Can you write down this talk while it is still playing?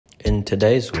In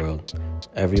today's world,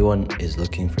 everyone is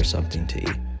looking for something to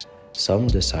eat. Some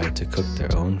decide to cook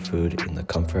their own food in the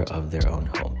comfort of their own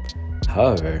home.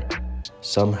 However,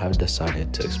 some have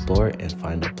decided to explore and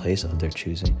find a place of their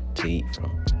choosing to eat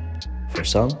from. For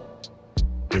some,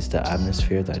 it's the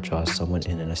atmosphere that draws someone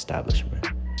in an establishment.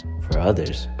 For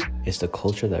others, it's the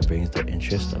culture that brings the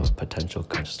interest of a potential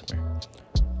customer.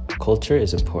 Culture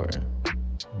is important,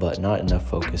 but not enough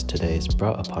focus today is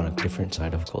brought upon a different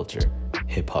side of culture,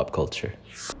 hip-hop culture.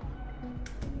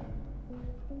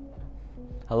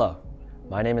 Hello,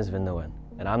 my name is Vin Nguyen,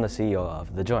 and I'm the CEO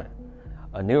of The Joint,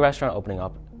 a new restaurant opening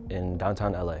up in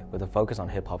downtown LA with a focus on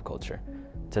hip-hop culture.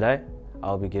 Today,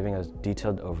 I'll be giving a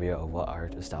detailed overview of what our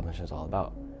establishment is all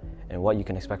about and what you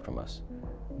can expect from us.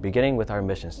 Beginning with our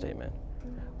mission statement,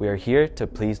 we are here to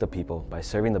please the people by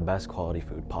serving the best quality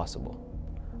food possible.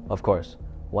 Of course,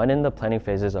 when in the planning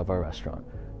phases of our restaurant,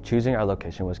 choosing our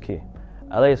location was key.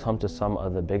 LA is home to some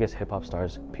of the biggest hip-hop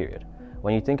stars, period.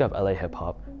 When you think of LA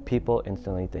hip-hop, people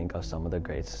instantly think of some of the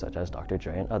greats such as Dr.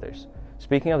 Dre and others.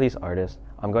 Speaking of these artists,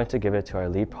 I'm going to give it to our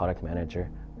lead product manager,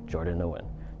 Jordan Nguyen,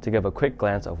 to give a quick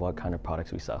glance of what kind of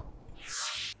products we sell.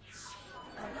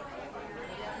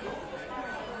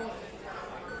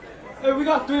 Hey, we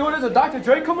got 3 orders of Dr.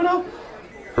 Dre coming up.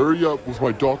 Hurry up with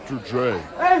my Dr. Dre.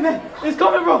 Hey man, it's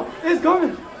coming, bro. It's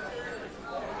coming.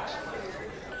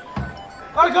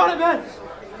 I got it, man.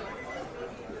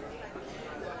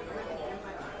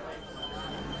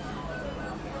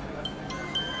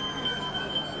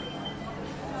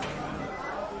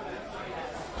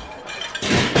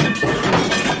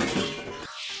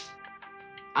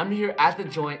 I'm here at The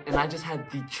Joint, and I just had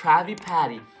the Travi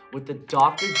Patty with the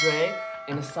Dr. Dre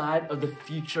and a side of the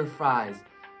Future fries.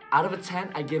 Out of a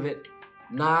 10, I give it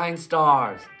 9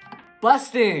 stars.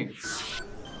 Busting!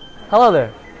 Hello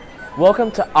there. Welcome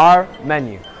to our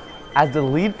menu. As the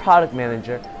lead product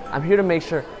manager, I'm here to make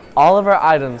sure all of our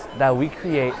items that we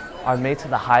create are made to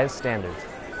the highest standards.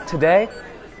 Today,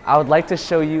 I would like to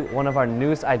show you one of our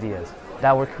newest ideas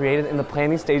that were created in the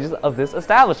planning stages of this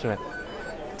establishment.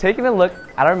 Taking a look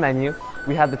at our menu,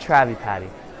 we have the Travi Patty,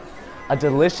 a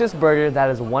delicious burger that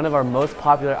is one of our most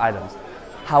popular items.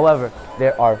 However,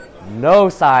 there are no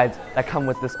sides that come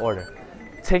with this order.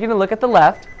 Taking a look at the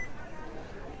left,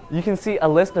 you can see a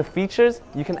list of features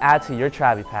you can add to your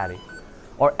Travi Patty,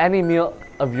 or any meal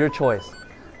of your choice.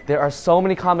 There are so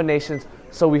many combinations,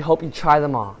 so we hope you try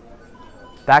them all.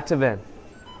 Back to Vin.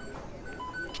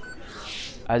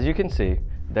 As you can see,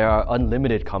 there are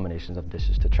unlimited combinations of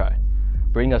dishes to try,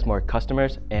 bringing us more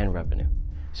customers and revenue.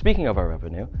 Speaking of our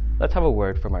revenue, let's have a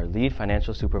word from our lead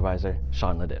financial supervisor,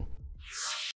 Sean Ledin.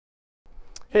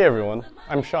 Hey everyone,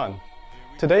 I'm Sean.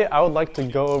 Today I would like to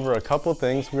go over a couple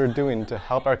things we're doing to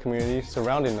help our community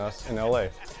surrounding us in LA.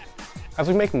 As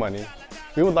we make money,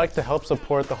 we would like to help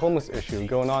support the homeless issue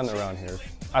going on around here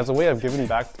as a way of giving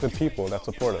back to the people that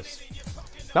support us.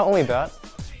 Not only that,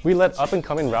 we let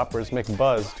up-and-coming rappers make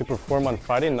buzz to perform on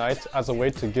Friday nights as a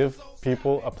way to give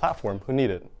people a platform who need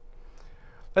it.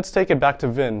 Let's take it back to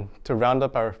Vin to round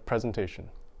up our presentation.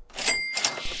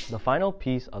 The final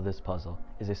piece of this puzzle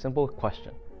is a simple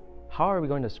question. How are we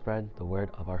going to spread the word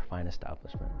of our fine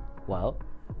establishment? Well,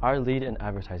 our lead in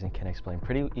advertising can explain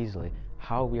pretty easily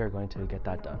how we are going to get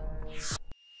that done.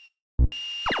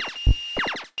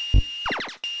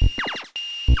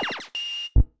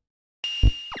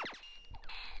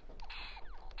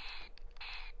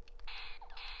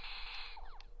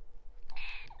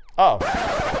 Oh,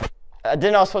 I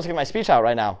didn't know I was supposed to get my speech out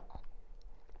right now.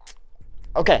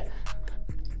 Okay.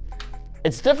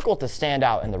 It's difficult to stand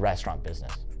out in the restaurant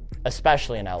business,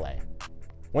 especially in LA.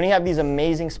 When you have these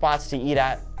amazing spots to eat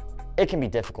at, it can be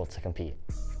difficult to compete.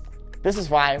 This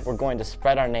is why we're going to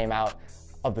spread our name out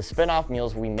of the spin-off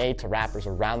meals we made to rappers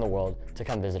around the world to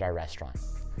come visit our restaurant.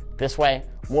 This way,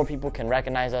 more people can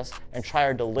recognize us and try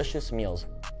our delicious meals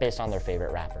based on their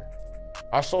favorite rapper.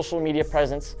 Our social media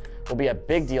presence will be a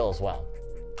big deal as well,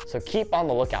 so keep on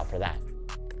the lookout for that.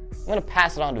 I'm going to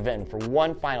pass it on to Vin for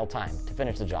one final time to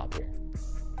finish the job here.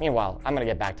 Meanwhile, I'm going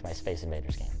to get back to my Space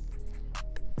Invaders game.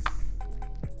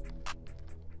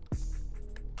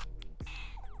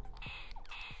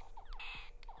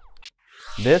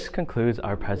 This concludes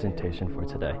our presentation for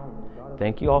today.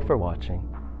 Thank you all for watching,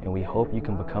 and we hope you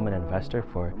can become an investor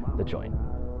for The Joint.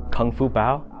 Kung Fu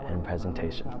Bao and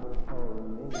presentation.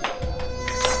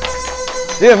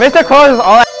 Dude, Mr. Close is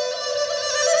all